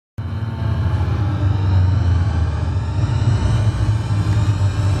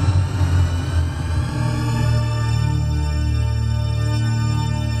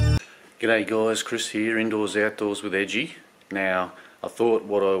G'day guys, Chris here, Indoors Outdoors with Edgy. Now, I thought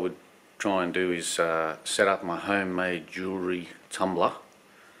what I would try and do is set up my homemade jewellery tumbler.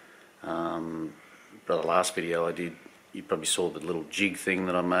 But the last video I did, you probably saw the little jig thing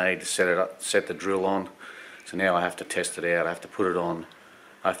that I made to set it up, set the drill on. So now I have to test it out, I have to put it on,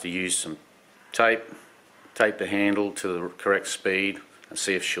 I have to use some tape the handle to the correct speed and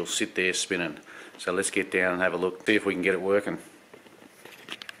see if she'll sit there spinning. So let's get down and have a look, see if we can get it working.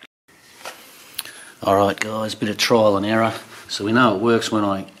 Alright guys, bit of trial and error. So we know it works when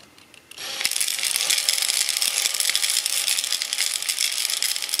I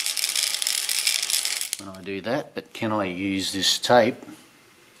do that, but can I use this tape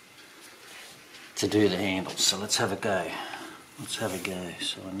to do the handle? So let's have a go. Let's have a go.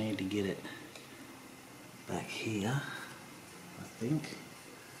 So I need to get it back here, I think.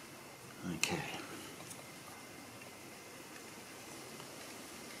 Okay.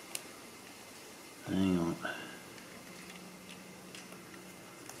 Hang on.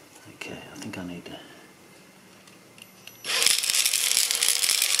 Okay, I think I need to.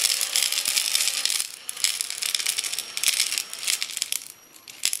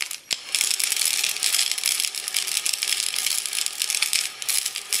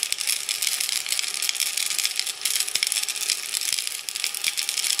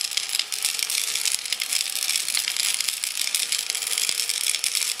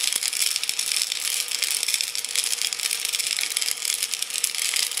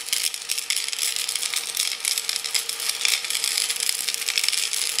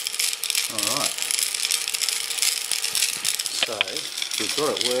 Alright, so we've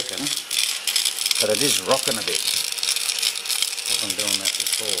got it working, but it is rocking a bit. I wasn't doing that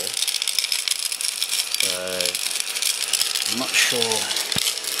before, so I'm not sure,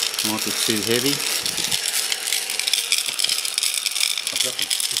 it might be too heavy. I've got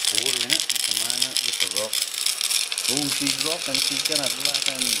this water in it at the moment with the rock. Oh, she's rocking, she's gonna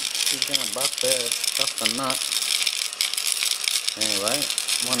bust the nut. Anyway,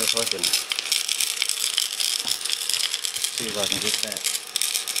 I wonder if I can see if I can get that.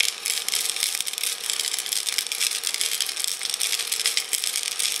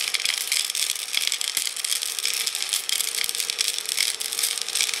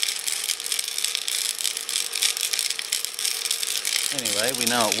 Anyway, we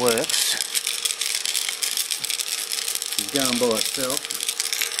know it works. It's going by itself.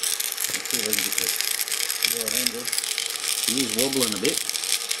 Let's see if I can get the right angle. It is wobbling a bit,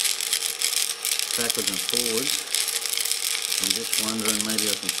 backwards and forwards. I'm just wondering maybe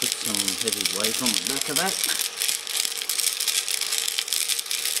I can put some heavy weight on the back of that,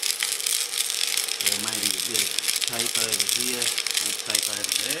 or maybe a bit of tape over here and tape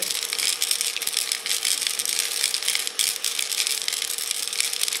over there.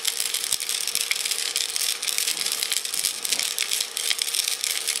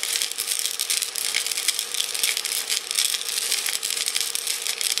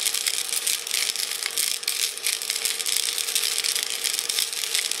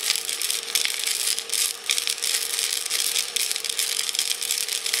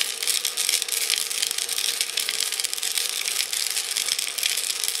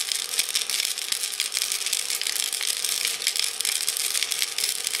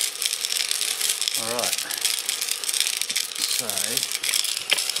 Alright, so a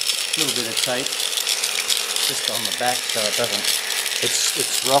little bit of tape just on the back so it doesn't,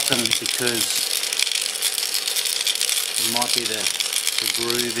 it's rocking because it might be the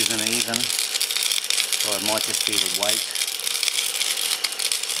groove isn't even, or it might just be the weight.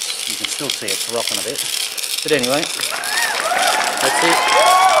 You can still see it's rocking a bit, but anyway, that's it,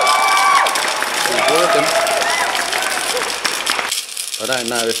 it's working. I don't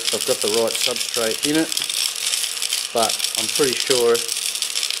know if I've got the right substrate in it, but I'm pretty sure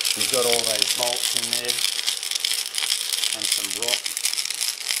we've got all those bolts in there and some rock.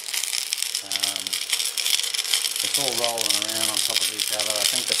 It's all rolling around on top of each other. I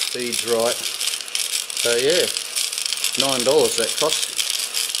think the speed's right. So yeah, $9 that cost.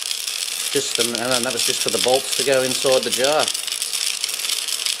 And that was just for the bolts to go inside the jar.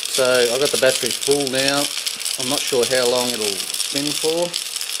 So I've got the batteries full now. I'm not sure how long it'll spin for,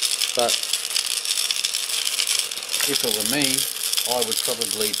 but if it were me, I would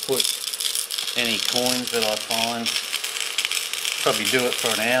probably put any coins that I find, probably do it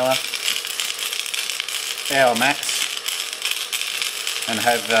for an hour max, and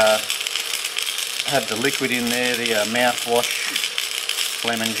have the liquid in there, the mouthwash,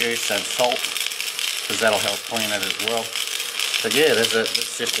 lemon juice and salt, because that'll help clean it as well. But yeah,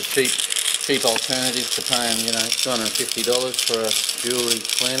 that's just a cheap alternative to paying, you know, $250 for a jewellery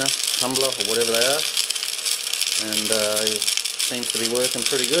cleaner. tumbler or whatever they are, and it seems to be working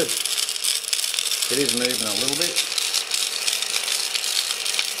pretty good. It is moving a little bit,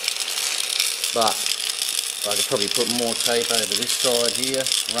 but I could probably put more tape over this side here,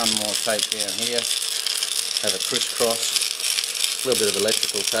 run more tape down here, have a crisscross, a little bit of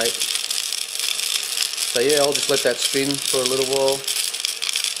electrical tape. So yeah, I'll just let that spin for a little while.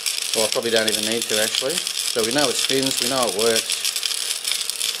 Well, I probably don't even need to actually. So we know it spins, we know it works.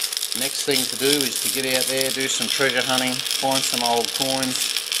 Next thing to do is to get out there, do some treasure hunting, find some old coins,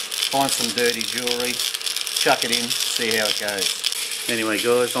 find some dirty jewellery, chuck it in, see how it goes. Anyway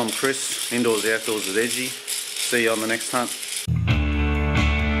guys, I'm Chris, Indoors Outdoors with Edgy. See you on the next hunt.